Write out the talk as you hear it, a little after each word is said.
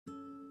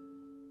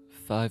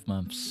5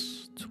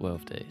 months,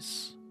 12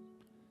 days.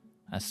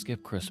 I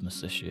skipped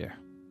Christmas this year.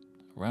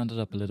 Rounded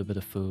up a little bit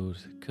of food,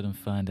 couldn't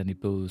find any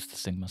booze to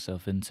sink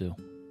myself into,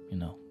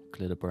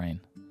 clear the brain.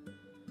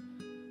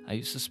 I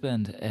used to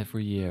spend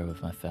every year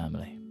with my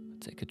family,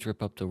 take a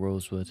trip up to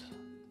Rosewood.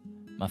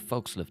 My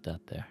folks lived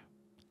out there.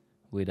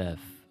 We'd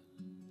have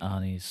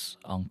aunties,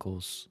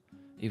 uncles,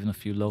 even a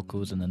few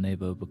locals in the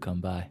neighborhood would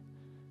come by.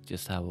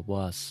 Just how it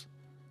was.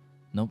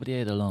 Nobody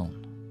ate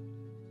alone.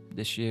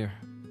 This year,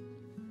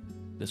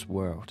 this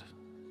world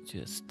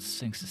just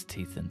sinks its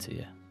teeth into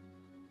you.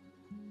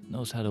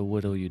 Knows how to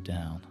whittle you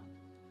down.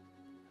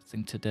 I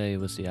think today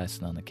was the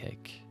icing on the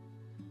cake.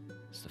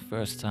 It's the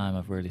first time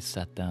I've really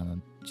sat down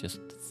and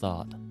just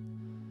thought.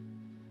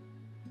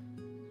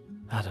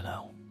 I don't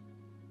know.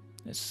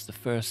 It's the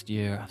first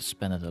year I've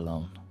spent it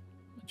alone.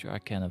 A dry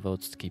can of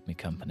oats to keep me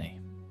company.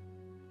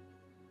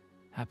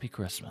 Happy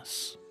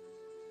Christmas.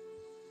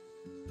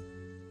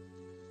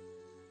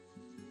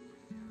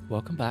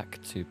 Welcome back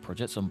to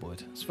Project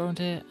Zomboid. It's Varund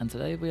here, and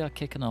today we are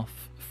kicking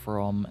off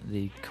from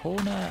the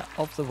corner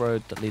of the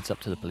road that leads up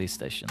to the police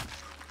station.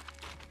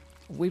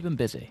 We've been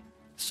busy,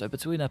 so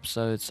between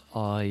episodes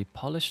I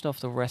polished off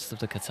the rest of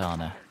the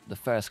katana, the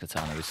first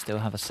katana, we still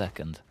have a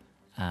second,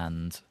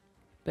 and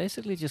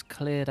basically just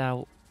cleared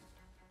out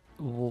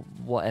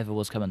whatever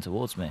was coming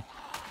towards me.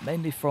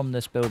 Mainly from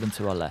this building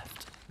to our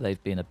left.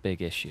 They've been a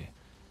big issue.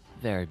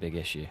 Very big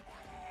issue.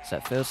 So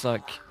it feels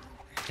like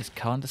it's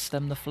kind of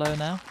stemmed the flow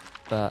now.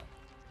 But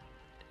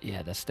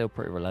yeah, they're still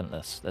pretty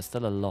relentless. There's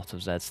still a lot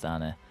of Zeds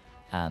down here,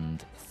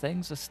 and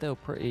things are still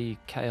pretty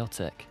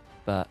chaotic,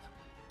 but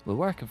we're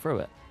working through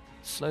it,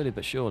 slowly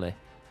but surely.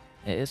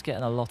 It is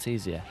getting a lot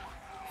easier.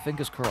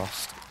 Fingers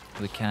crossed,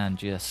 we can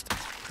just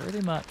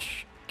pretty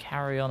much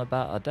carry on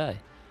about our day.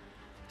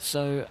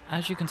 So,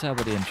 as you can tell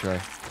by the intro,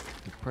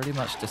 we pretty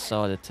much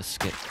decided to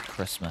skip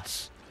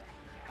Christmas.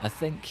 I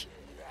think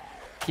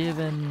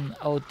giving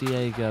old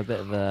Diego a bit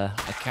of a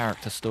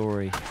character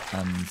story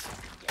and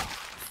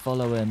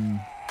following,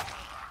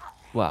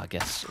 well, I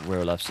guess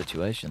real life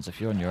situations. If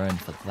you're on your own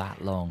for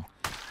that long,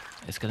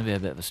 it's going to be a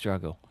bit of a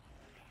struggle.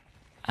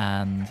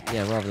 And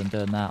yeah, rather than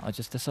doing that, I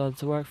just decided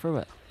to work through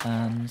it.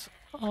 And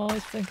I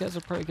think it's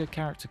a pretty good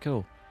character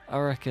call. I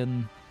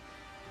reckon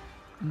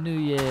New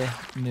Year,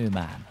 new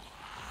man.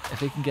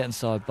 If he can get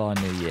inside by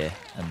New Year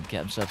and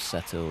get himself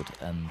settled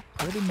and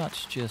pretty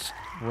much just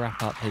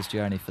wrap up his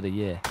journey for the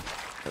year,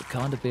 it'll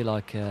kind of be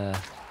like a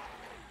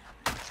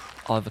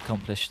I've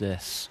accomplished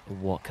this,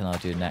 what can I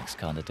do next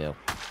kind of deal.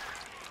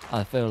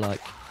 I feel like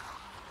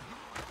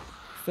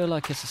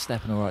it's a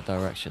step in the right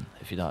direction,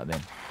 if you know what I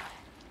mean.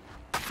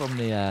 From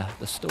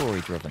the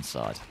story-driven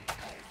side,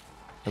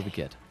 it'll be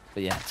good.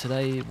 But yeah,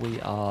 today we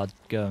are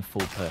going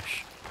full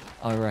push.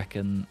 I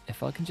reckon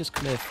if I can just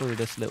clear through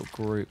this little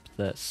group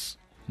that's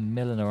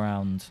milling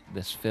around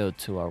this field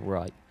to our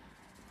right,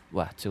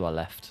 well, to our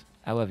left,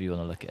 however you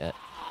want to look at it,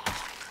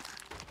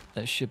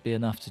 that should be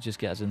enough to just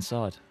get us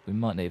inside. We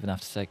might not even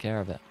have to take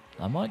care of it.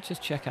 I might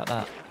just check out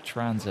that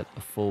transit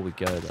before we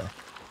go though.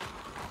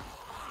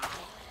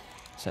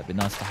 So it'd be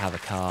nice to have a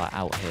car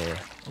out here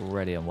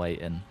ready and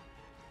waiting.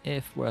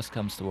 If worst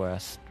comes to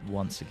worst,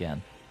 once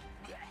again.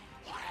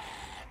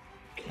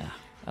 Yeah,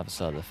 other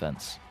side of the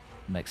fence.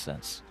 Makes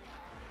sense.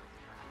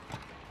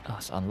 Oh,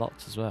 it's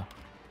unlocked as well.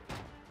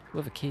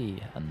 With a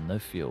key and no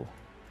fuel.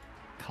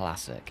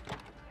 Classic.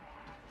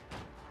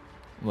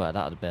 Well,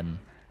 that would have been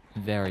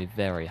very,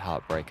 very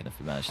heartbreaking if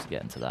we managed to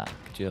get into that.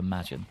 Could you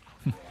imagine?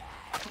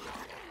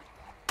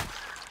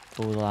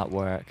 All that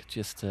work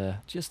just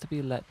to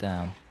be let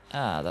down.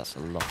 Ah, that's a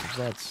lot of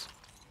Zeds.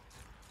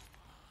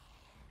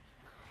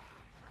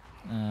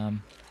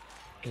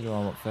 Who do I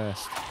want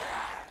first?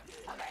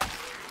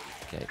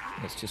 Okay,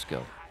 let's just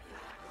go.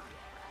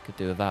 Could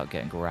do without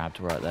getting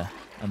grabbed right there.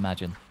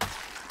 Imagine.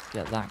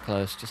 Get that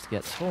close just to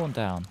get torn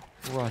down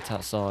right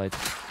outside.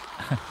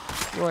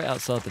 Right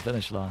outside the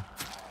finish line.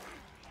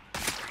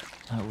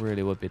 That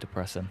really would be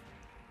depressing.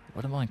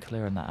 Wouldn't mind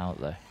clearing that out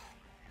though.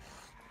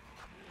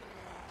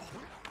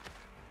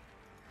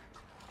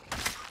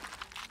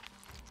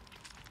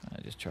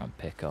 I just try and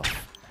pick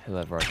off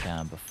whoever I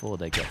can before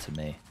they get to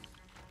me.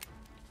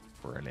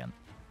 Brilliant.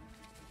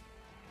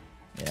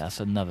 Yeah, that's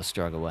another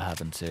struggle we're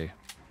having too.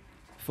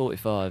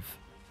 45,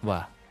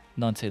 well,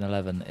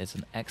 1911 is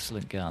an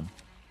excellent gun,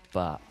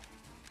 but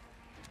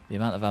the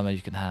amount of ammo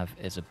you can have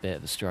is a bit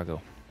of a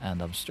struggle,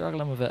 and I'm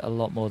struggling with it a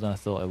lot more than I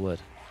thought I would.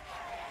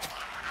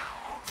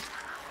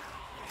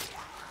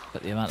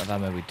 But the amount of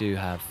ammo we do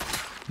have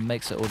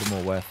makes it all the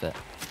more worth it.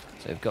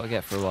 So we've got to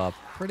get through our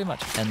pretty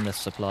much endless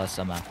supply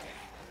somehow,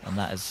 and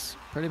that is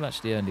pretty much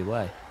the only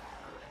way.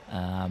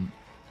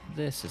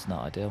 This is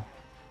not ideal.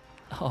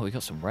 Oh, we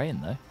got some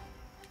rain though.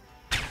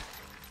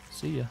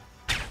 See ya.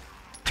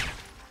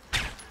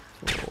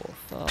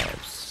 4,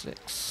 5,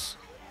 6.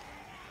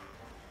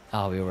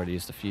 Oh, we already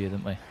used a few,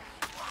 didn't we?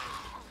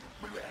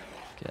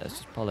 Okay, let's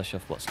just polish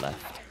off what's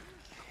left.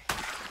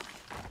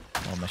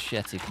 Our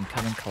machete can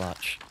come in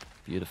clutch.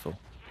 Beautiful.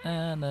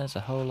 And there's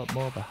a whole lot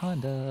more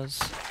behind us.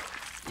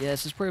 Yeah,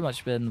 this has pretty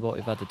much been what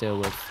we've had to deal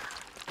with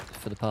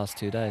for the past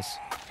 2 days.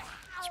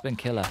 It's been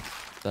killer,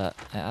 but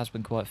it has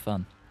been quite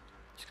fun.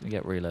 Just gonna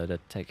get reloaded,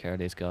 take care of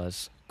these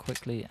guys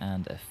quickly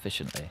and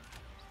efficiently.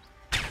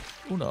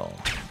 Uno,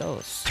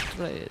 dos,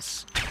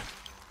 tres.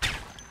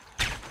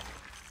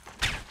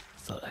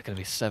 Thought they're gonna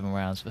be 7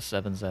 rounds for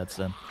 7 Zeds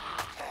then.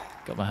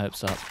 Got my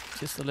hopes up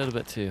just a little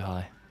bit too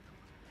high.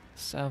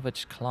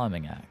 Salvaged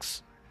climbing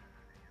axe.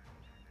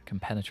 Can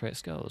penetrate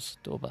skulls.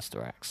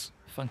 Doorbuster axe.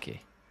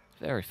 Funky.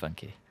 Very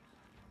funky.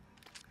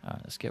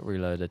 Alright, let's get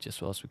reloaded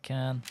just whilst we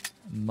can.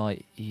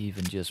 Might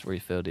even just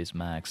refill these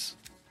mags.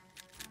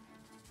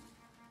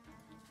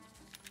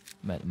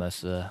 Make the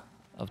most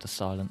of the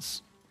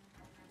silence.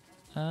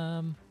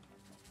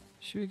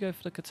 Should we go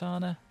for the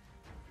katana?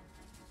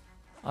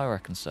 I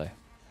reckon so.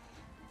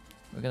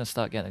 We're going to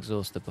start getting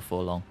exhausted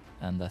before long,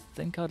 and I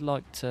think I'd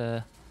like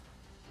to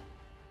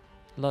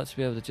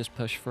be able to just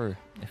push through,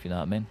 if you know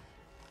what I mean.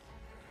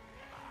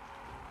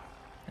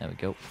 There we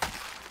go.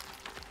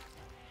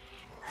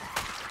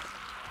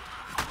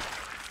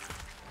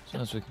 As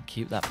long as we can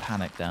keep that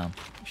panic down,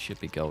 we should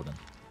be golden.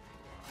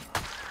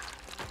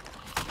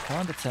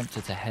 Kind of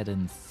tempted to head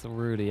in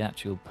through the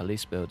actual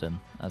police building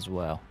as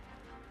well.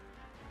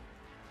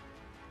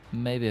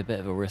 Maybe a bit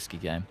of a risky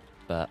game,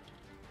 but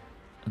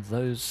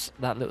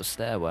that little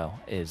stairwell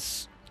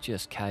is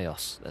just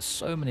chaos. There's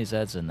so many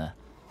Zeds in there.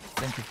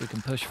 I think if we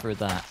can push through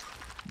that,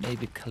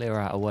 maybe clear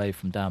out a way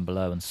from down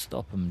below and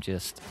stop them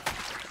just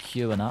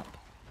queuing up,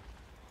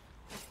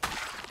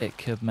 it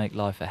could make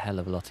life a hell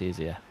of a lot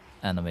easier.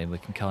 And I mean, we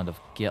can kind of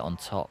get on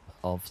top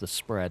of the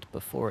spread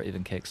before it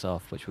even kicks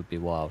off, which would be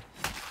wild.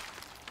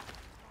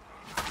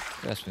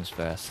 First things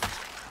first.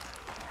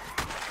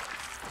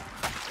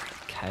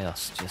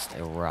 Chaos just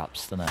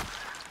erupts, doesn't it?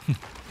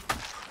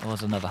 There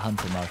was another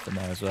hunting knife in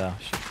there as well.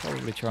 Should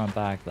probably try and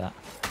bag that.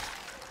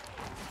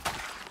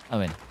 I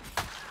mean,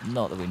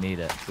 not that we need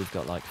it. We've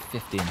got like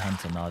 15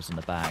 hunting knives in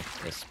the bag.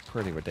 It's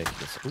pretty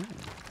ridiculous. Ooh,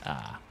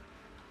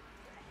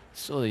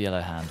 saw the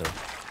yellow handle.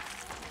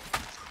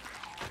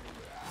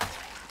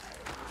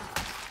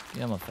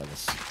 Yeah, my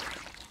fellas.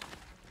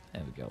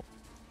 There we go.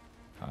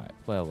 Alright,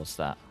 where was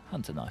that?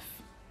 Hunter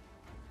knife.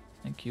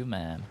 Thank you,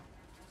 ma'am.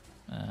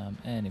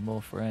 Any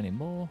more for any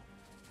more?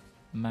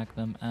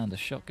 Magnum and a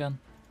shotgun.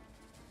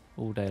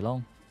 All day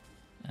long.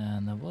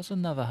 And there was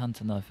another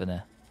hunter knife in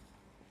here.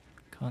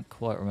 Can't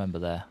quite remember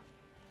there.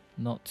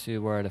 Not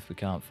too worried if we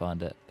can't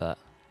find it, but...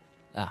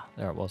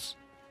 there it was.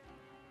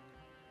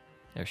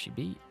 There she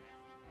be.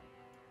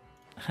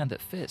 And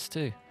it fits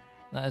too.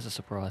 That is a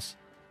surprise.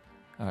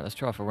 Alright, let's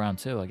try for round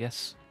 2, I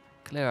guess.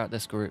 Clear out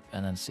this group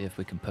and then see if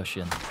we can push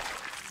in.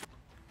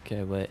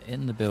 Okay, we're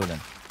in the building.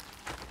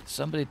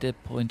 Somebody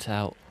did point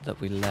out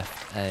that we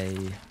left a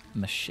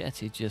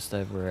machete just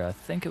over here. I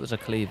think it was a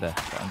cleaver,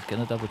 but I'm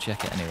going to double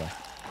check it anyway.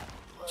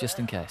 Just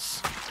in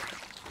case.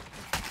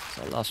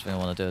 So the last thing I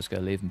want to do is go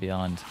leaving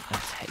behind a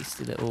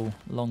tasty little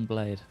long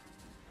blade.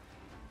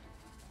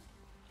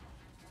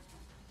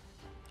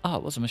 Ah,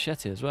 it was a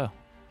machete as well.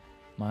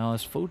 My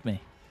eyes fooled me.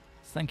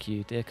 Thank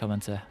you, dear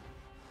commenter.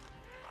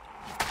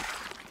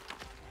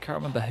 Can't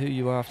remember who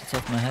you are off the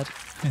top of my head.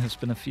 It's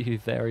been a few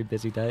very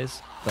busy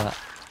days, but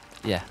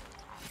yeah,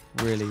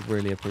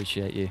 really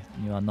appreciate you,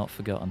 and you are not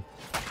forgotten.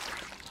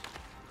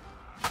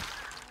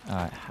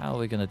 Alright, how are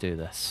we going to do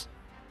this?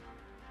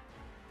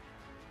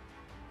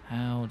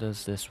 How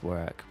does this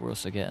work? We're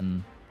also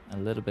getting a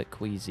little bit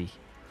queasy.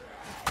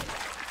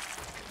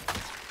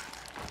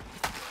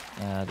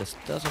 This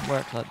doesn't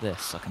work like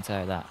this, I can tell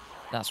you that.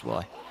 That's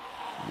why.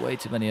 Way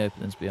too many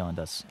openings behind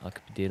us. I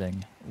could be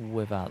dealing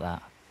without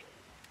that.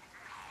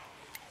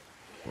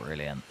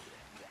 Brilliant.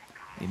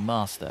 The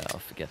master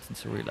of forgetting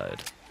to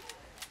reload.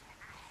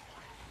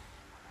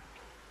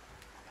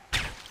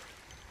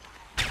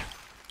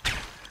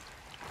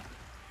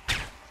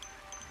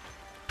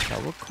 I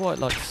would quite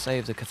like to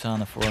save the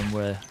katana for when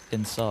we're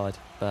inside,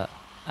 but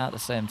at the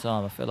same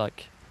time I feel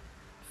like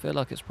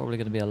it's probably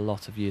going to be a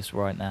lot of use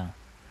right now.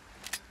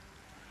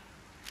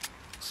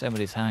 Same with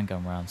these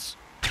handgun rounds.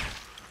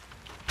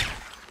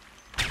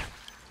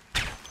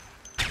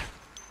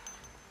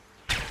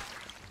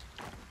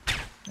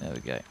 There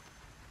we go.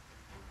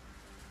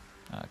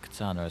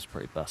 Katana is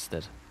pretty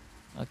busted.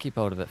 I'll keep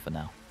hold of it for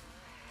now.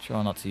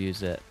 Try not to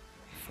use it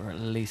for at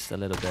least a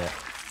little bit.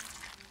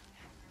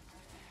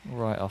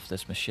 Right off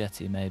this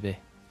machete, maybe.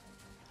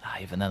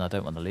 Even then I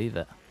don't want to leave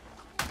it.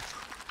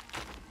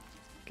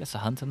 Guess a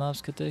hunter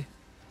knives could do.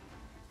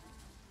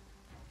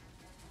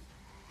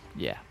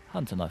 Yeah,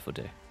 hunter knife will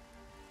do.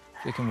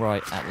 If we can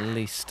write at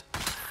least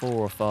 4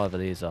 or 5 of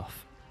these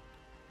off,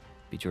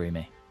 be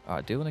dreamy.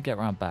 Alright, I do want to get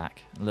round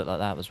back. It looked like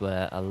that was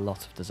where a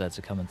lot of the Zeds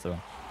are coming through.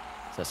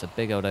 So that's a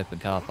big old open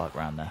car park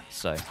round there.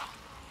 So,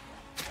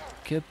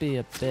 could be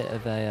a bit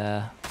of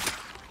a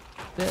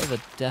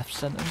death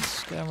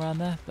sentence going around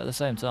there. But at the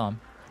same time,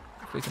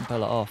 if we can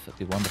pull it off, it'd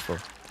be wonderful.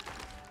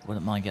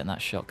 Wouldn't mind getting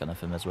that shotgun of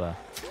him as well.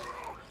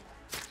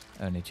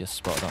 Only just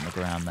spotted on the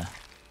ground there.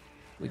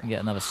 We can get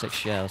another 6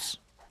 shells.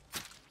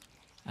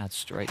 Add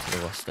straight to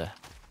the roster.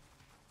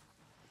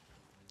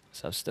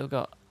 So I've still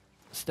got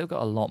Still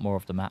got a lot more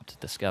of the map to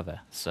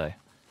discover, so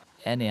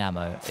any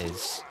ammo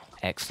is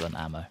excellent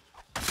ammo.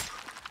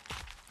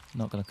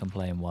 Not going to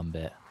complain one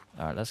bit.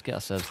 Alright, let's get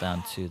ourselves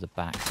down to the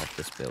back of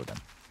this building.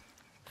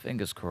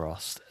 Fingers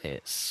crossed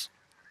it's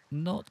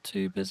not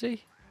too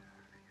busy.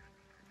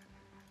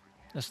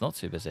 It's not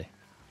too busy.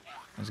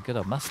 There's a good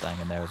old Mustang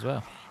in there as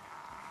well.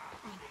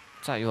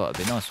 Tell you what,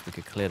 it'd be nice if we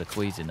could clear the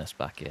queasiness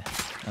back here.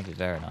 That'd be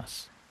very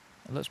nice.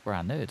 It looks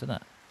brand new, doesn't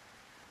it?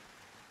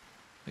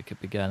 We could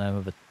be going home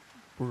with a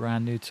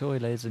brand new toy,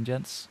 ladies and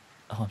gents.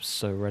 Oh, I'm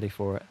so ready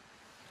for it.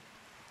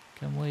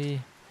 Can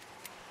we?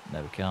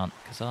 No, we can't,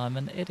 because I'm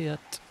an idiot.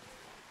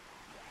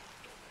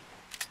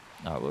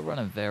 Alright, we're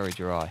running very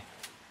dry.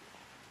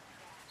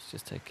 Let's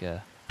just take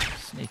a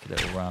sneaky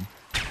little run.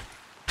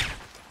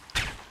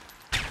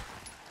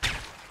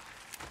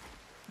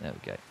 There we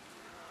go.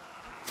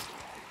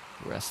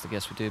 The rest, I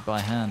guess, we do by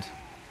hand.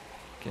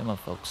 Come on,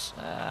 folks.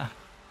 A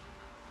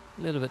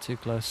little bit too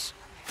close.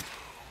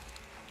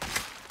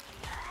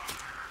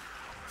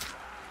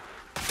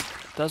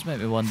 Does make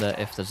me wonder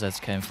if the Zeds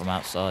came from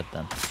outside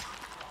then.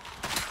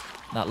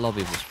 That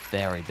lobby was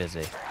very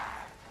busy.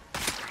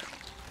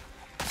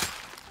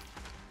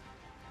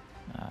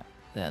 Alright,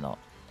 they're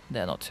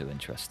not too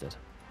interested.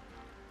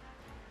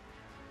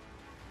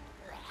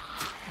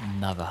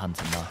 Another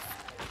hunting knife.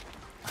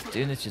 I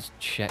do need to just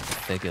check the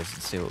figures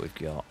and see what we've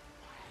got.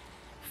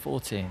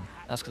 14.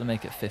 That's going to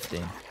make it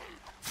 15.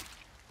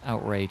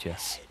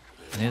 Outrageous.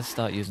 I need to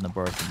start using a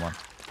broken one.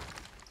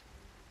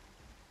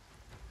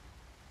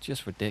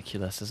 Just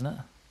ridiculous, isn't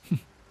it?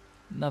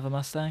 Another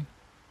Mustang.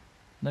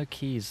 No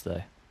keys,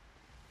 though.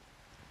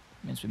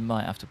 Means we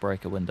might have to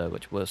break a window,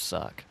 which will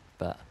suck,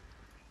 but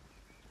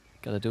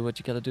gotta do what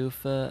you gotta do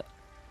for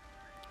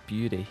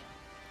beauty.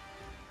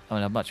 I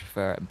mean, I'd much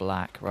prefer it in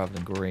black rather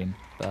than green,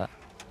 but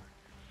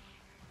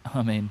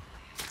I mean,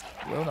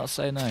 will not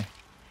say no.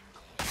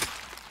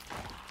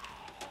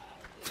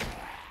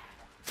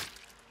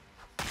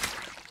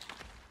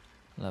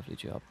 Lovely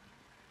job.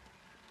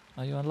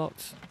 Are you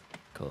unlocked?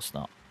 Of course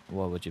not.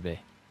 Why would you be?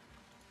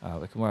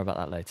 Alright, we can worry about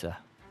that later.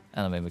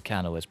 And I mean, we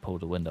can always pull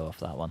the window off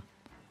that one.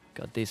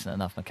 Got decent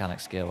enough mechanic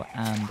skill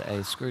and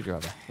a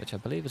screwdriver, which I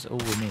believe is all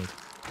we need.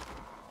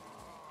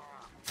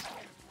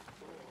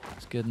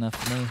 It's good enough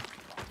for me.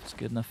 It's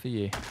good enough for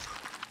you.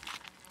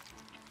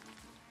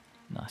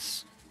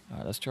 Nice.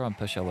 Alright, let's try and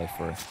push our way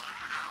through.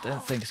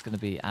 Don't think it's going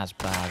to be as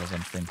bad as I'm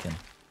thinking.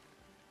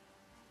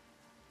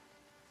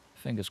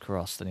 Fingers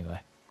crossed, anyway.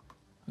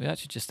 We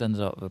actually just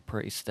ended up with a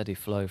pretty steady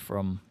flow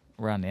from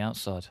around the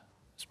outside.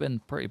 It's been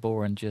pretty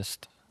boring,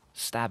 just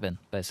stabbing,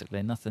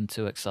 basically. Nothing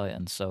too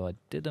exciting, so I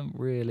didn't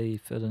really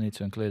feel the need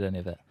to include any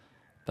of it.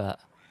 But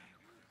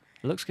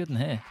it looks good in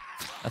here.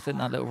 I think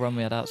that little run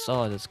we had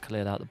outside has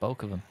cleared out the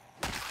bulk of them.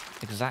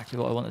 Exactly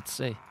what I wanted to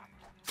see.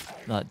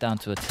 Like, down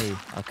to a T.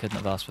 I couldn't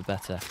have asked for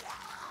better.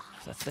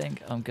 So I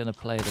think I'm going to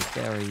play the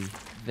very,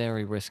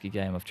 very risky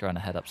game of trying to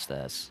head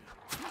upstairs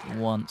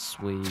once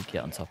we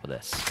get on top of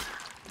this.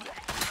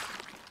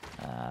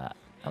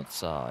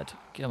 Outside.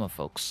 Come on,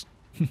 folks.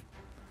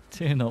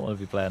 Do not want to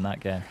be playing that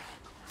game.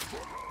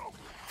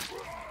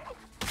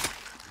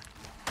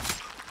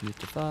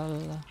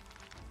 Beautiful.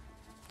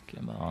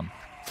 Come on.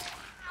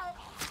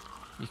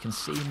 You can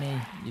see me.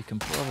 You can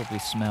probably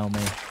smell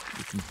me.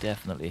 You can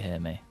definitely hear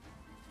me.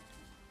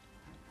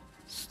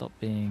 Stop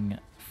being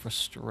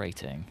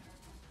frustrating.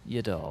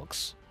 You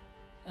dogs.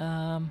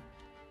 Do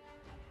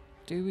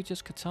we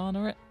just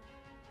katana it?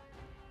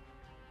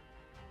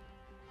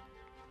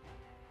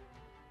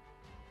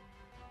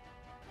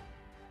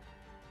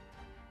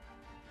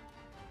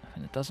 I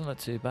mean, it doesn't look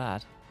too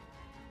bad.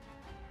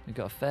 We've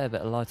got a fair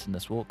bit of light in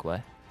this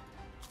walkway.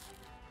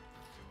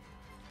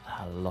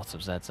 A lot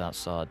of Zeds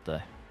outside,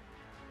 though.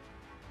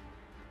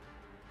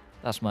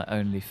 That's my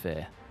only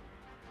fear.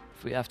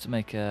 If we have to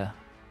make a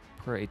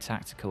pretty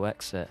tactical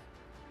exit,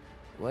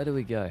 where do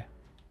we go?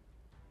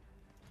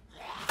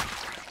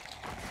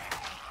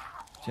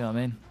 Do you know what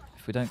I mean?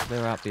 If we don't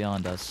clear out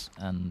behind us,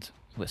 and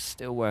we're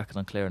still working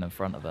on clearing in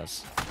front of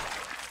us,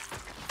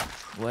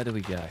 where do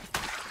we go?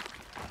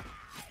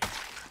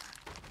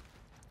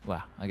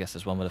 Well, I guess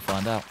there's one way to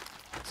find out.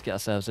 Let's get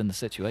ourselves in the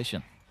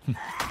situation.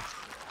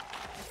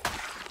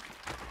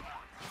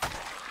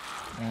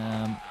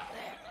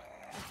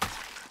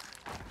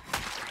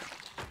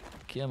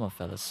 Come on,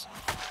 fellas.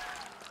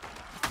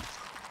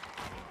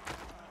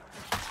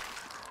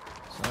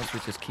 So as we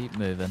just keep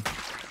moving,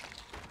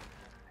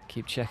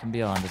 keep checking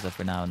behind us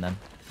every now and then,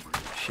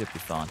 should be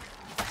fine.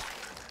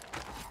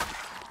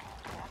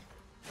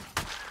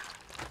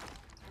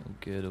 All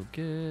good, all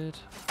good.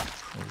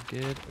 All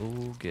good,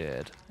 all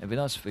good. It'd be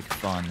nice if we could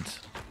find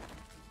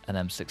an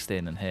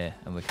M16 in here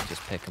and we could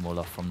just pick them all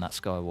off from that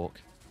skywalk.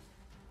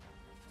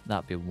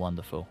 That'd be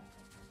wonderful.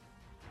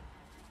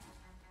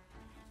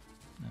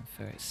 And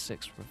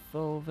 36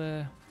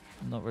 revolver.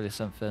 Not really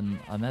something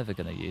I'm ever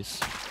going to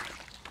use.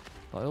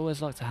 But I always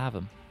like to have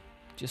them,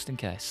 just in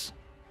case.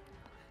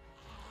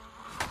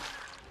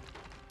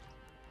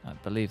 I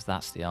believe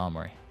that's the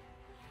armory.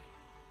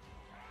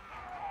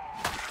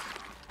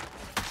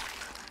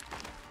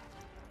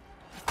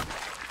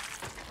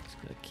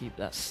 keep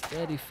that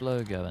steady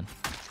flow going.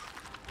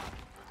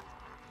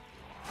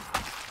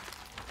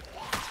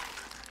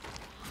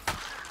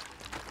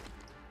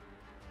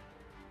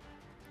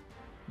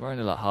 We're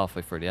only like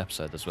halfway through the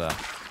episode as well.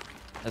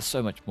 There's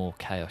so much more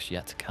chaos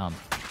yet to come.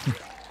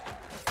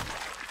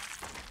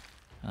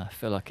 I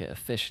feel like it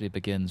officially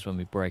begins when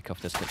we break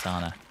off this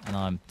katana, and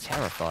I'm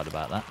terrified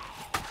about that.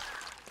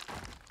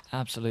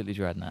 Absolutely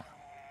dreading it.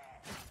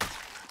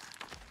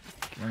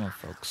 Come on,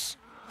 folks.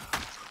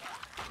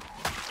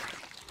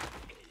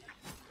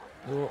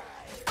 Oh.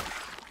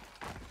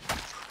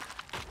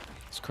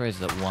 It's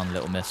crazy that one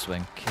little miss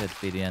swing could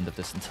be the end of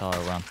this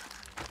entire run.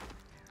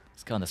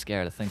 It's kind of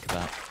scary to think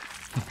about.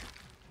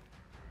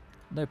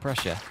 No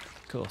pressure,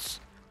 of course.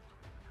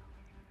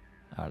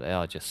 Oh, they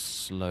are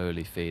just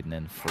slowly feeding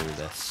in through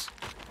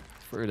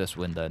this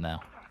window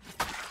now.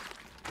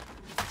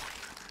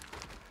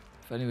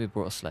 If only we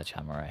brought a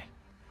sledgehammer, eh?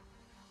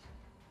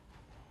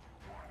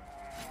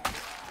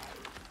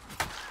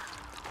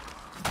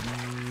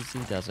 Easy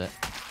does it.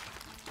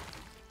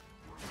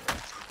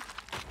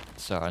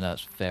 Sorry, I know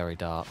it's very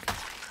dark.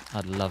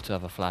 I'd love to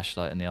have a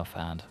flashlight in the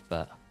offhand,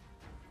 but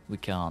we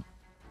can't.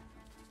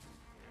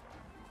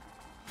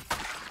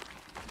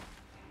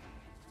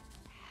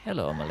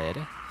 Hello, my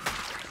lady. I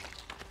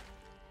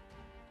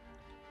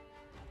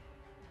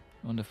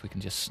wonder if we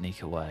can just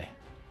sneak away.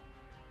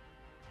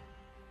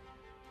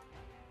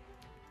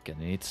 Gonna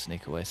need to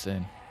sneak away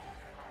soon.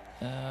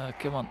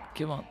 Come on,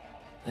 come on.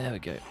 There we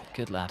go.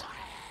 Good lad.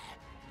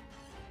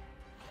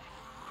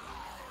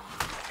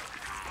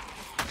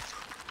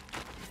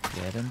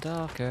 Getting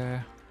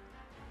darker.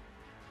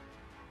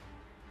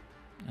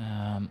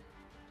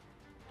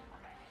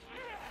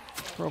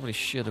 Probably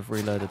should have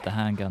reloaded the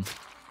handgun.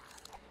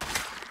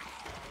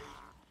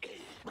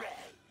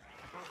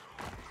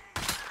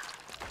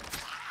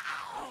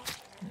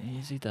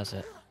 Easy does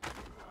it.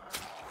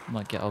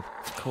 Might get old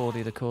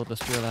Cordy the cordless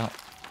drill out.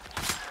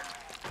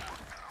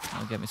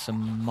 That'll get me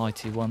some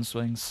mighty one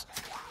swings.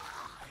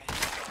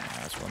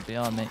 There's one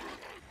behind me.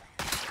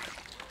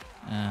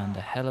 And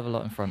a hell of a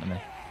lot in front of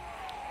me.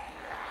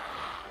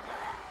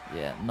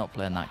 Yeah, not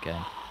playing that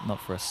game.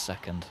 Not for a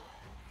second.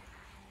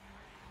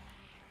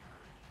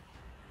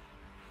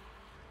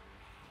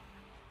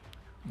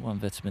 One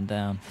vitamin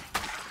down.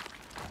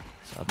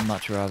 So I'd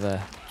much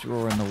rather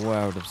draw in the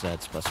world of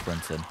Zeds by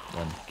sprinting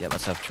than get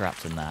myself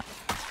trapped in that.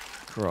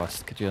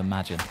 Christ, could you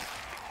imagine?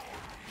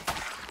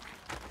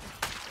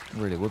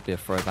 Really would be a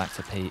throwback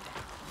to Pete.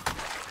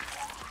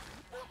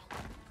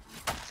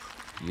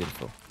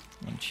 Beautiful.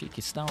 One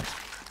cheeky stomp.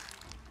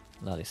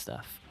 Lovely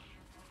stuff.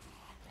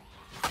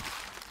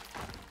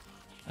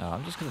 Oh,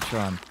 I'm just going to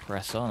try and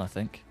press on, I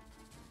think.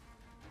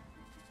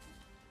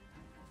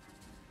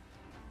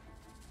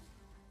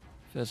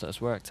 Feels like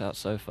it's worked out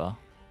so far.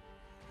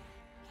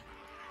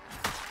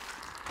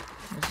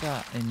 What's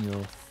that in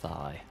your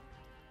thigh?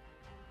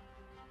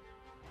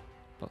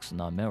 Box of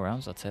 9mm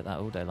rounds, I'll take that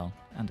all day long.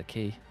 And a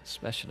key,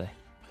 especially.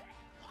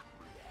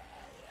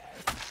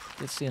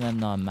 Did see an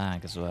M9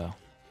 mag as well.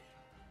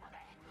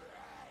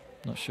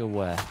 Not sure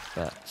where,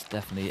 but it's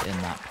definitely in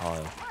that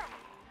pile.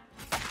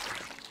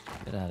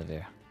 Get out of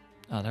here.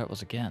 Oh, there it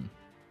was again.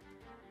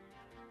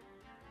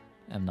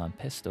 M9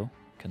 pistol.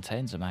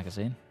 Contains a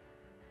magazine.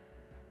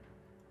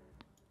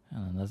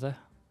 And another.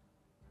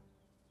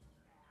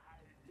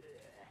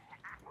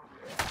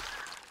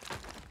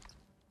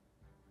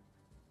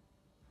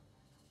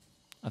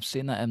 I've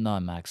seen that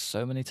M9 mag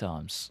so many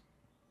times.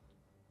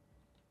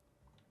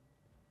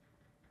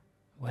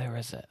 Where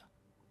is it?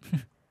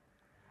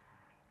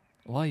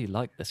 Why you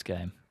like this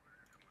game?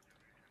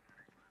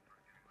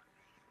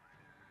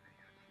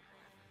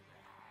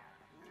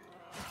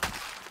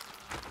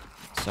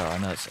 Sorry, I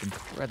know it's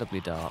incredibly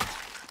dark.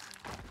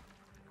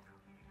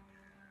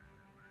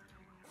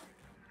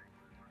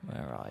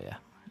 Where are you?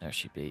 There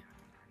she be.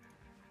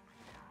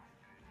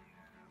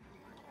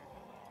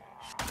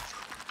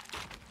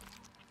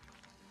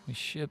 We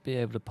should be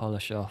able to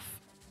polish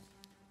off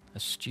a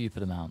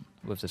stupid amount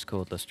with this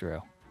cordless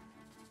drill.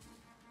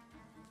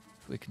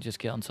 If we can just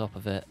get on top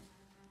of it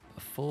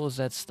before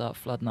Zeds start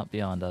flooding up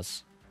behind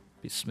us,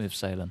 be smooth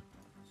sailing.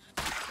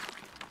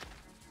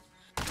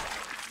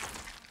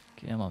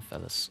 Come on,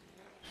 fellas.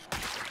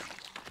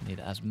 Need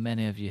as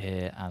many of you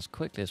here as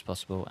quickly as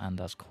possible and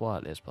as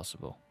quietly as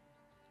possible.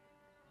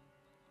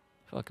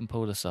 If I can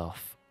pull this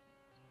off,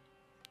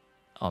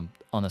 I'm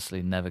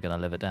honestly never going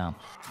to live it down.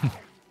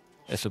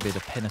 This will be the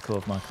pinnacle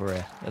of my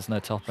career. There's no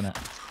topping it.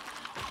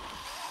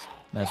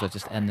 May as well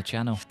just end the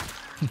channel.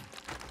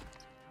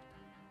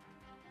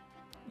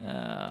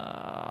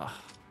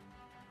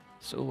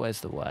 It's always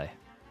the way.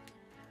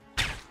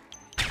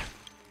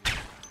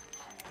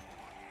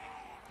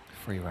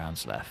 3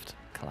 rounds left.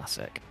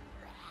 Classic.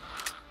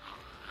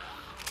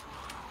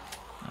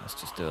 Let's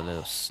just do a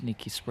little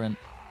sneaky sprint.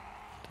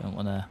 Don't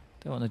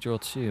wanna draw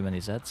too many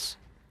Zeds.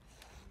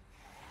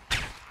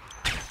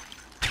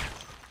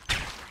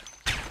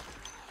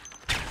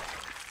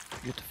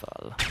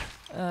 Beautiful.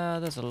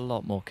 There's a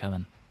lot more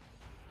coming.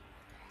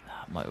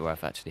 Might be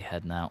worth actually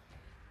heading out.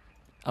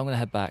 I'm going to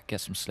head back,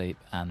 get some sleep,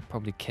 and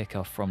probably kick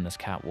off from this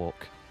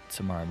catwalk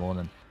tomorrow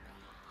morning.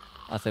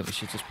 I think we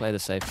should just play the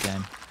safe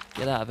game,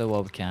 get out of it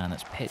while we can.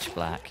 It's pitch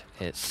black.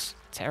 It's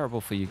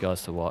terrible for you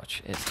guys to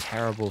watch. It's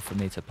terrible for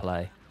me to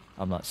play.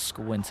 I'm like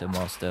squinting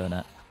whilst doing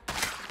it.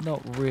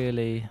 Not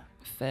really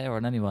fair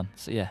on anyone.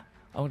 So yeah,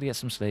 I'm going to get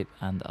some sleep,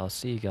 and I'll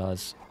see you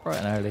guys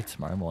bright and early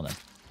tomorrow morning.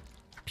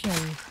 Pew!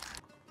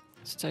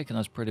 It's taken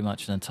us pretty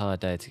much an entire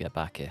day to get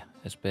back here.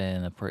 It's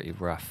been a pretty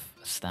rough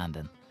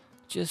standing.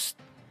 Just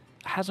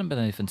hasn't been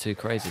anything too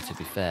crazy, to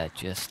be fair.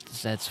 Just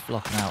Zeds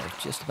flocking out of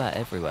just about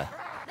everywhere.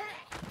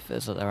 It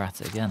feels like they're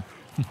at it again.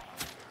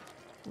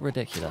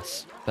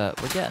 Ridiculous, but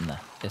we're getting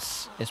there.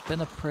 It's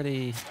been a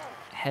pretty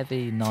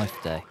heavy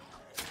knife day.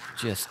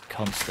 Just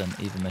constant,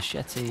 either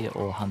machete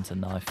or hunting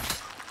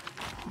knife.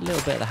 A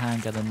little bit of the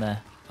handgun in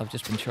there. I've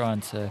just been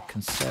trying to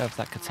conserve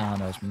that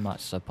katana as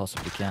much as I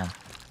possibly can,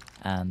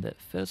 and it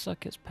feels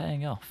like it's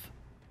paying off.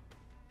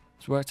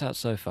 It's worked out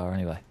so far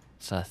anyway,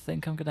 so I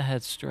think I'm going to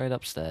head straight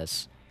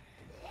upstairs,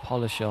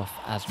 polish off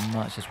as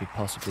much as we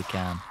possibly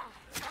can.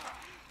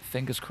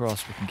 Fingers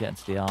crossed we can get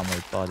into the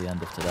armory by the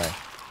end of today.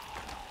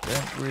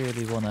 Don't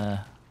really want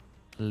to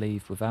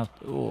leave without...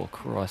 Oh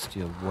Christ,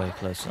 you're way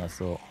closer than I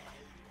thought.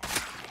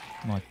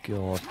 My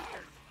god.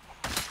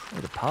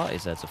 All the party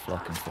Zeds are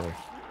flocking through.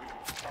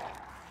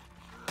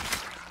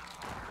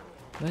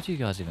 Where do you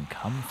guys even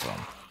come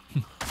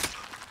from?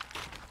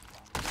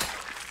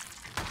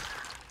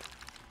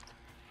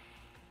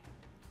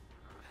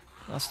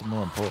 That's the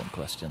more important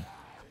question.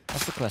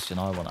 That's the question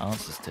I want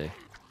answers to.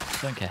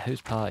 I don't care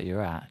whose party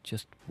you're at,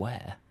 just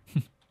where.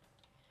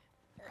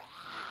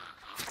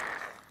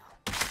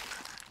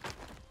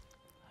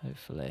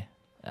 Hopefully.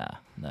 Ah,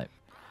 no.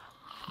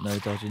 No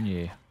dodging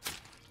you.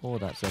 Or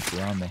that Zed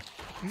behind me.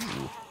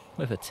 Ooh,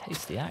 with a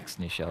tasty axe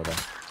in your shoulder.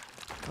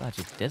 Glad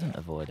you didn't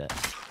avoid it.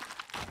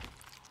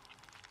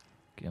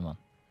 Come on.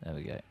 There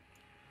we go.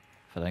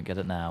 If I don't get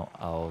it now,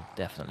 I'll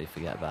definitely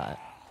forget about it.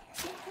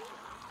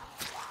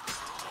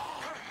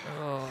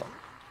 Oh.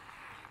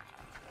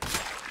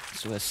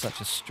 So it's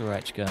such a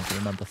stretch going for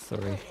the number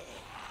 3.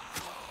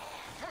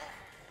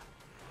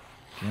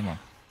 Come on.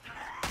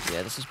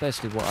 Yeah, this is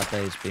basically what our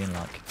day's been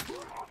like.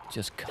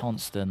 Just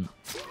constant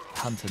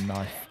hunting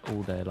knife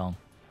all day long.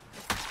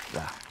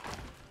 Wow.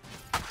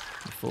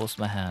 You forced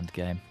my hand,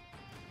 game.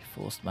 You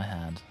forced my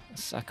hand.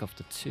 Let's sack off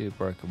the 2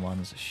 broken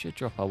ones. Should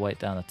drop our weight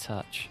down a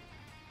touch.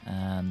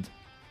 And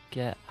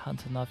get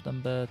hunting knife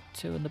number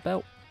 2 in the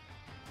belt.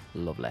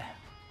 Lovely.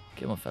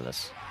 Come on,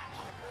 fellas.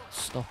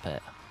 Stop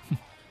it.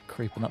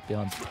 Creeping up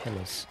behind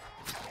pillars.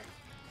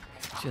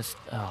 Just,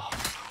 oh,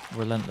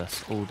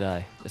 relentless all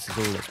day. This is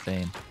all it's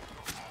been.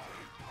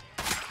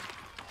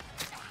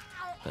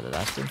 But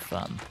that's been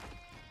fun.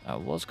 I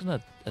was going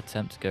to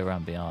attempt to go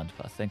around behind,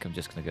 but I think I'm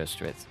just going to go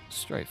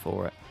straight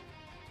for it.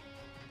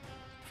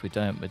 If we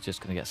don't, we're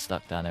just going to get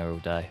stuck down here all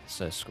day,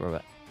 so screw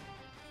it.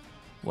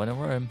 When in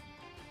Rome.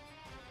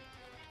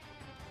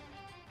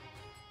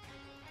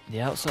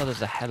 The outside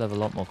is a hell of a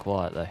lot more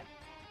quiet though.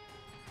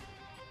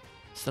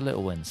 It's the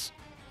little wins.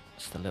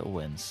 It's the little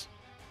wins.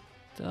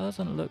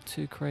 Doesn't look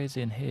too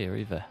crazy in here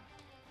either.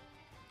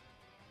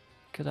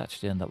 Could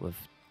actually end up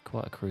with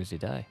quite a cruisy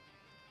day.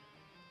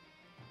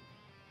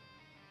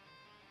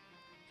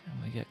 Can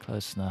we get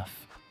close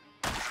enough?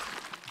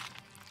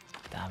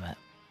 Damn it.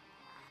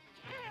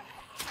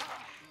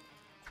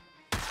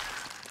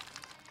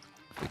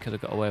 If we could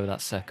have got away with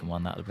that second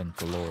one, that would have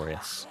been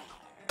glorious.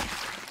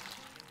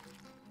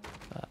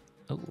 But,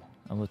 oh,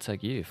 and we'll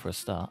take you for a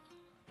start.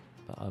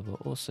 But I will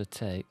also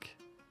take...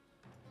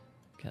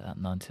 Get that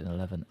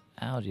 1911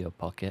 out of your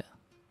pocket.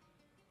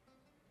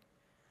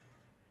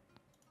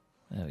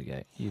 There we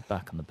go. You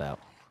back on the belt.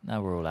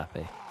 Now we're all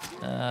happy.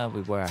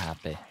 We were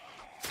happy.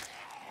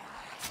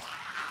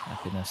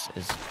 Happiness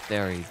is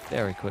very,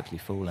 very quickly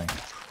falling.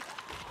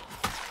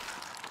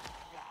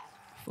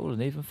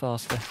 Falling even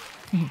faster.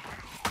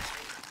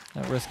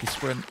 That risky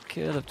sprint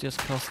could have just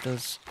cost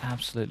us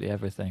absolutely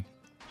everything.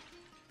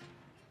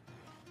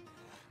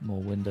 More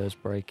windows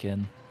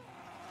breaking.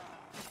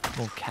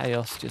 More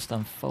chaos just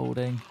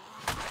unfolding.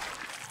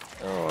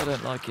 Oh, I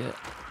don't like it.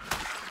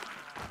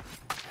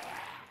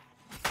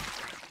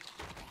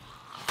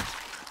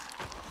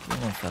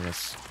 Come on,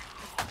 fellas.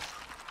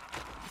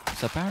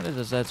 So apparently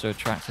the Zeds are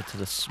attracted to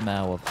the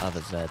smell of other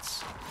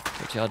Zeds,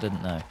 which I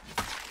didn't know.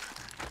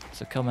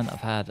 It's a comment I've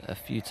had a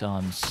few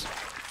times,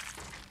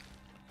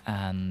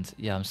 and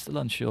yeah, I'm still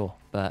unsure,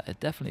 but it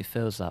definitely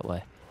feels that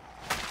way.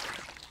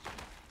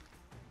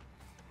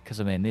 Because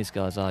I mean, these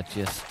guys are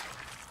just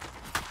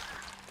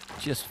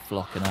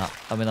flocking up.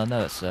 I mean, I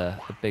know it's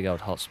a big old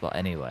hotspot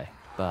anyway,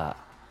 but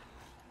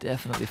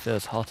definitely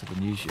feels hotter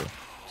than usual. Do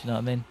you know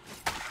what I mean?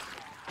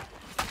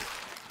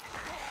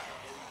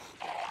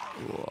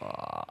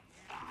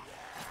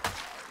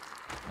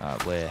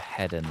 Alright, we're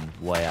heading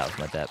way out of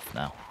my depth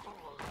now.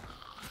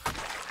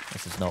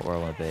 This is not where I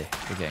want to be.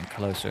 We're getting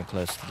closer and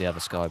closer to the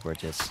other sky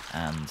bridges,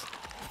 and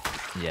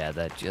yeah,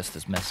 they're just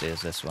as messy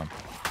as this one.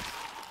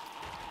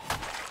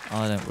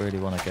 I don't really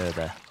want to go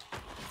there.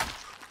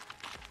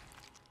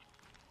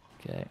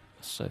 Okay,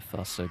 So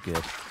far, so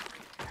good.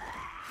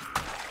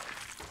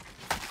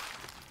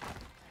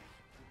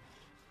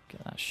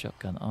 Get that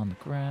shotgun on the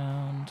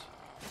ground.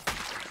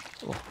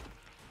 Oh,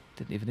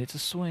 didn't even need to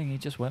swing, he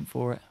just went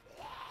for it.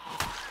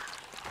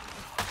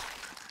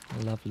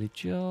 Lovely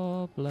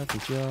job, lovely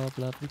job,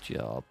 lovely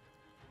job.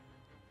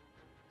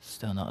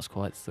 Still not as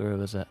quite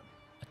through, is it?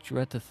 I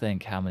dread to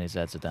think how many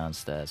Zeds are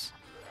downstairs.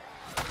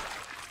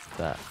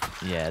 But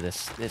yeah,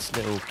 this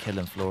little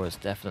killing floor has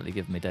definitely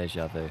given me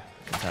deja vu,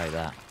 I can tell you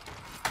that.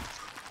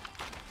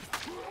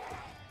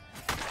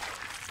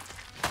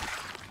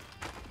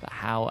 But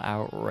how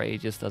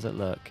outrageous does it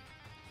look?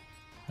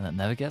 And it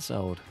never gets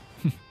old.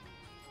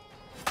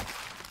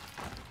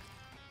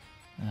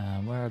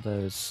 Where are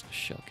those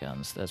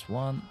shotguns? There's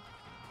one.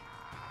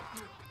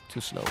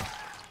 Too slow.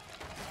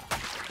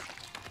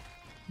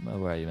 Well,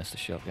 where are you, Mr.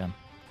 Shotgun?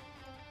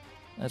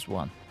 There's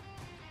one.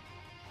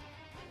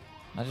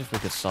 Imagine if we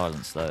could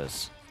silence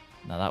those.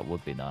 Now that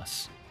would be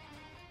nice.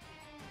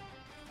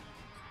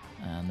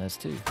 And there's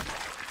two.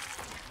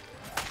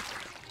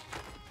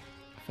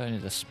 If only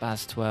the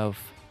Spaz 12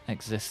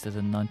 existed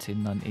in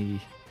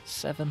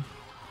 1997.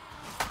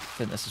 I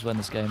think this is when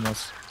this game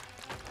was.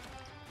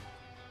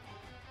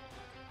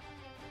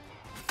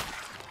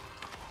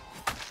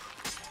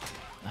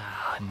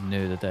 I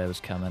knew the day was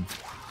coming.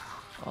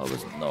 I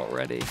was not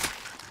ready.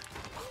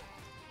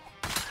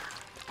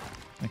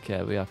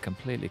 Okay, we are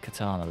completely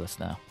katana-less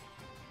now.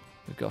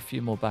 We've got a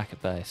few more back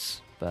at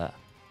base, but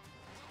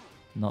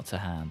not to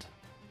hand.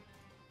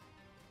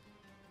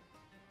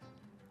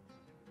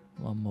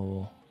 One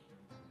more.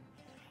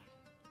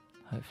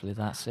 Hopefully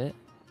that's it.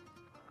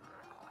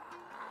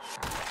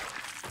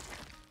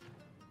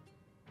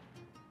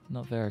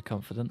 Not very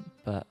confident,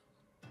 but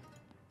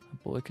a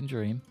boy can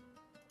dream.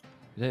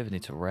 We don't even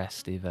need to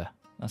rest either.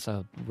 That's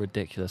how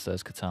ridiculous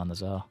those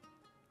katanas are.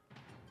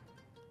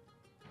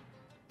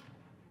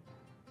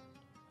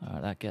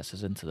 Alright, that gets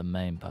us into the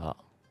main part.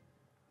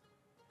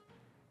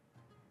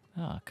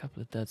 Ah, a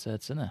couple of dead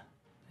Zeds in there.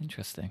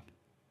 Interesting.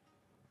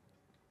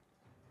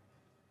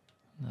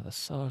 Another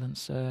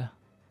silencer.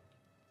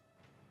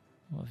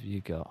 What have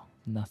you got?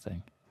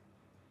 Nothing.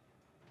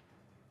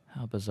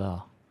 How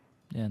bizarre.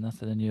 Yeah,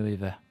 nothing in you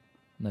either.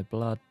 No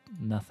blood,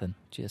 nothing.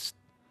 Just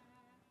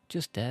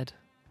dead.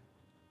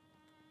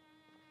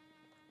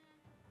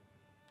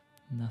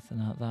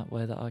 Nothing out that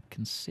way that I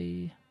can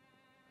see.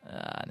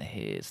 And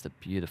here's the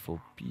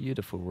beautiful,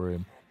 beautiful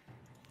room.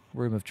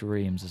 Room of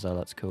dreams, as I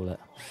like to call it.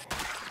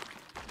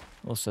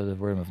 Also the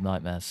room of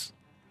nightmares.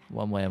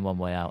 One way in, one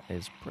way out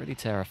is pretty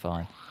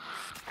terrifying.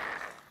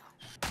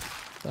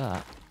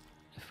 But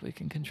if we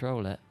can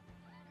control it.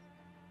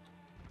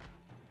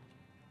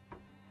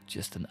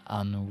 Just an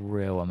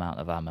unreal amount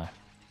of ammo.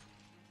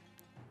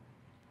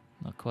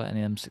 Not quite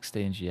any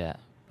M16s yet,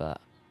 but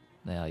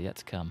they are yet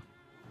to come.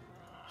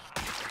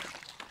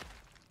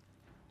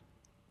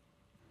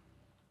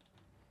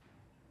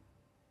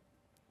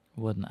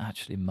 Wouldn't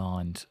actually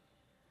mind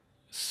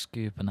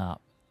scooping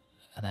up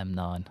an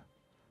M9.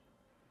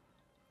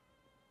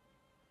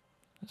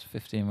 Those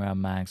 15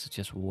 round mags are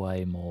just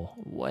way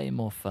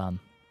more fun.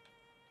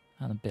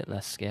 And a bit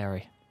less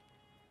scary.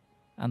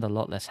 And a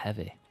lot less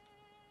heavy.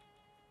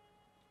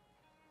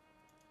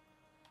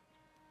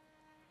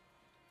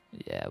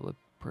 Yeah, we're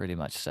pretty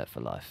much set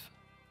for life.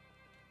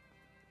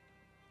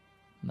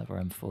 Another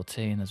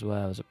M14 as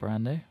well. Is it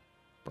brand new?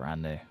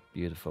 Brand new.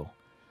 Beautiful.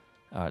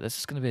 Alright, this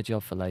is going to be a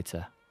job for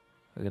later.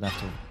 We're going to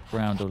have to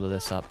round all of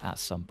this up at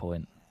some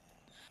point.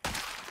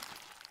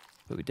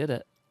 But we did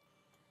it.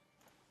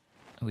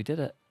 We did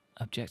it.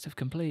 Objective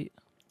complete.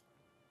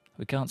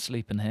 We can't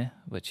sleep in here,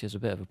 which is a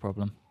bit of a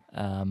problem.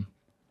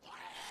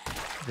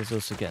 It's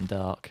also getting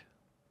dark.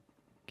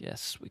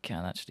 Guess we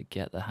can actually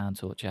get the hand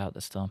torch out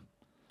this time.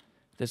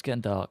 It's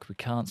getting dark. We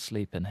can't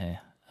sleep in here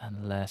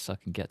unless I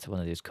can get to one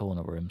of these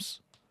corner rooms.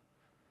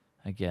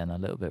 Again, a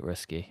little bit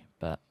risky,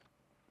 but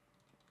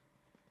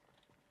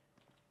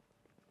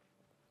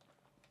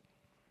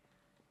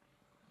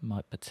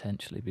might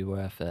potentially be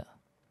worth it.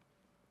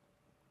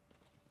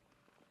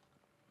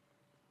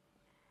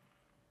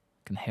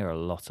 Can hear a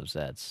lot of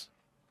Zeds.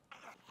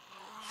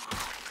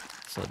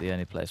 It's like the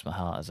only place my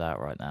heart is at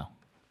right now.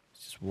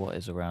 It's just what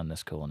is around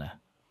this corner.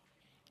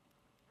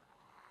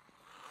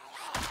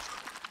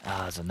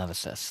 Ah, there's another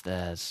set of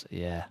stairs.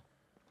 Yeah,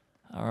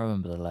 I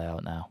remember the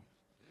layout now.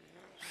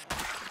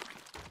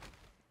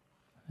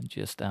 And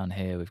just down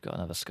here we've got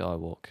another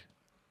skywalk.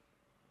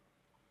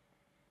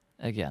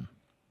 Again,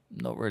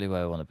 not really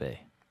where I want to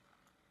be.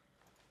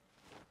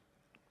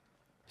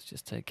 Let's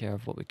just take care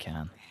of what we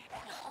can.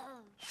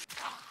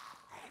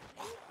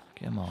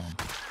 Come on.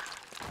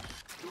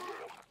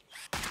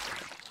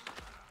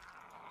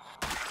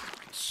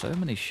 So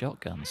many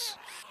shotguns.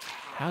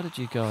 How did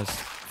you guys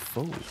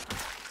fall?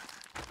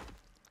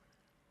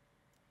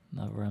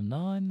 Another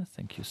M9.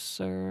 Thank you,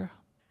 sir.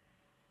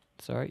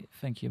 Sorry.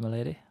 Thank you, my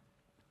lady.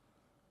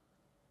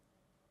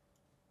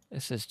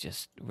 This is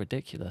just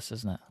ridiculous,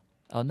 isn't it?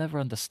 I'll never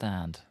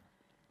understand.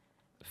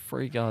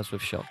 3 guys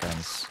with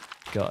shotguns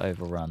got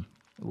overrun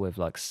with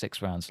like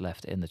 6 rounds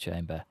left in the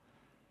chamber.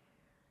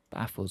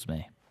 Baffles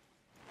me.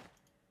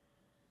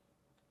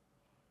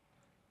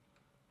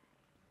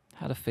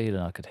 Had a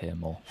feeling I could hear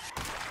more.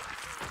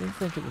 Didn't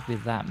think it would be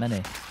that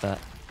many, but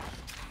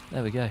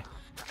there we go.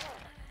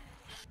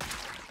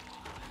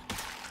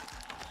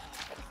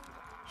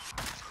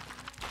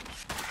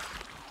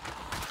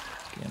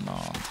 Come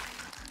on.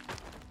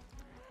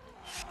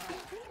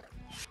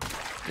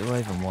 Do I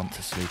even want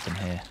to sleep in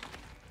here?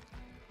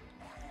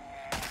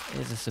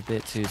 Is this a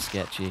bit too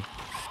sketchy?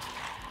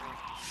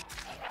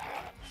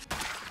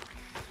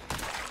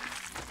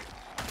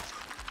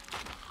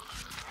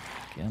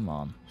 Come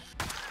on.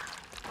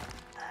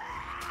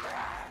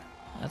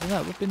 I don't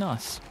know, it would be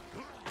nice.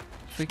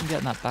 If we can get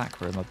in that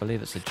back room, I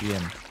believe it's a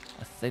gym.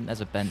 I think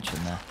there's a bench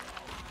in there.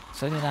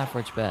 It's only an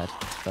average bed,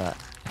 but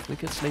if we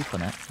could sleep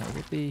on it, that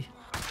would be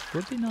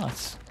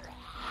nice.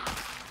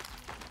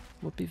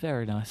 Would be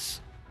very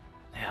nice.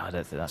 Yeah, I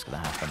don't think that's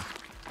going to happen.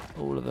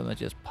 All of them are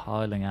just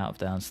piling out of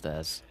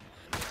downstairs.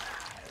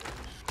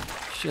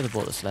 Should have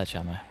bought the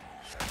sledgehammer.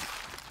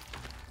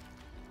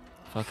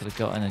 If I could have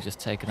got in and just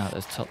taken out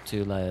those top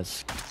 2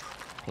 layers,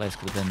 the place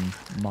could have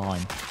been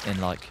mine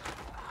in like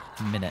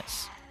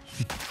minutes.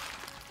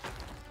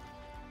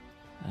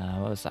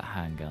 What was that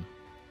handgun?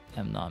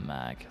 M9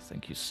 mag,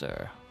 thank you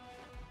sir.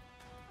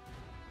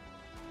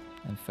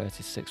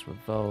 M36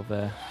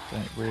 revolver,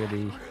 don't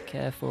really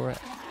care for it.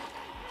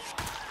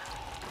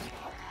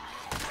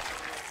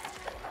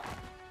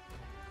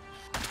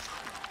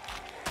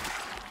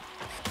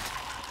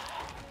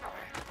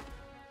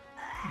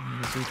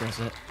 Easy does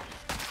it.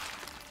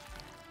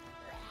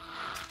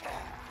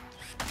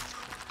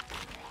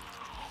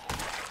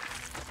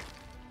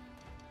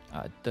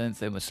 I don't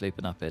think we're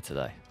sleeping up here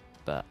today,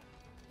 but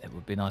it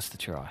would be nice to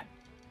try.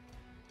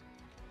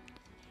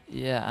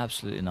 Yeah,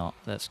 absolutely not.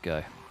 Let's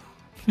go.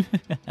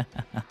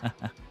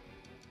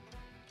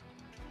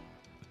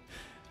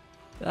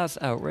 That's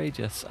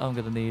outrageous. I'm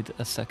going to need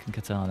a second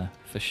katana,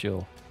 for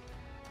sure.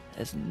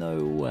 There's no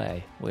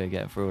way we're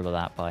getting through all of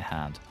that by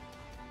hand.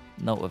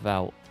 Not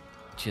without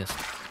just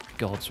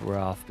God's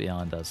wrath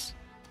behind us.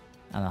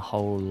 And a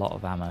whole lot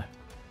of ammo.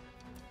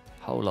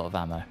 Whole lot of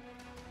ammo.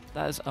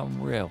 That is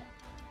unreal.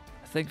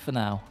 I think for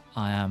now,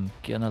 I am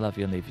gonna love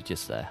you and leave you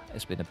just there.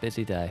 It's been a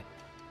busy day.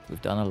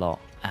 We've done a lot.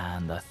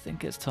 And I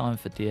think it's time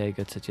for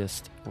Diego to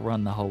just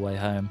run the whole way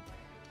home.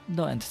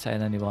 Not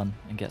entertain anyone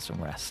and get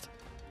some rest.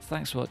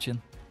 Thanks for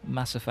watching.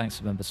 Massive thanks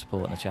for members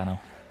supporting the channel.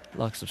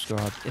 Like,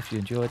 subscribe if you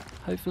enjoyed.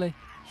 Hopefully,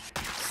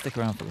 stick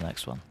around for the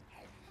next one.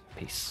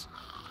 Peace.